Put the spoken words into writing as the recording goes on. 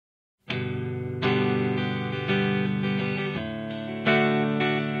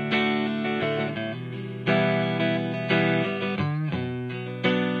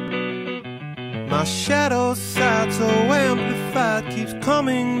My shadow side so amplified keeps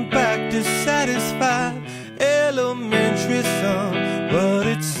coming back dissatisfied. Elementary son, but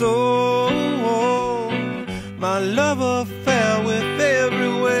it's so. My love affair with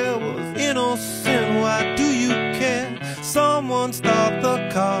everywhere was innocent. Why do you care? Someone start the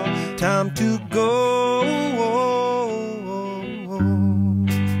car, time to go.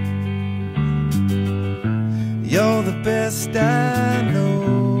 You're the best I know.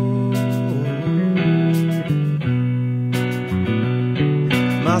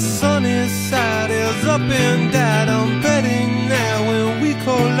 My sunny side is up and down. I'm betting now when we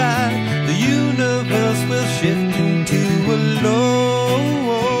collide, the universe will shift into a low.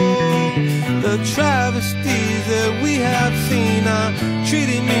 The travesties that we have seen are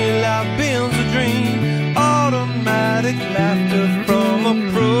treating me like being's a dream. Automatic laughter from a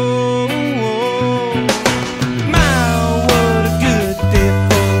pro. My, what a good day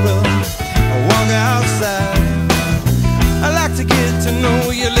for a walk outside. I like to get to know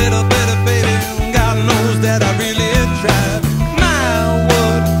you a little better, baby. God knows that I really tried. My,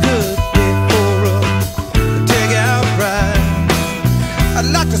 what a good day for a take-out ride. I'd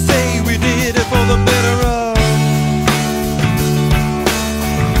like to say we did it for the better of.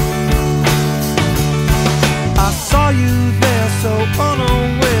 I saw you there so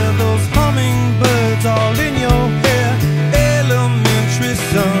unaware, those hummingbirds all in your hair. Elementary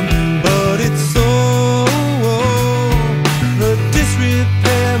son, but it's so. The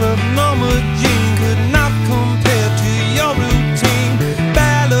disrepair of normal gene could not compare to your routine.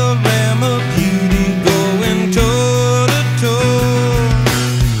 Ballerama beauty going toe to toe.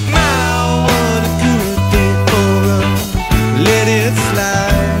 My, what a good day for a let it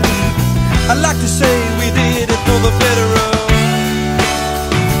slide. I like to say we did it for the better of.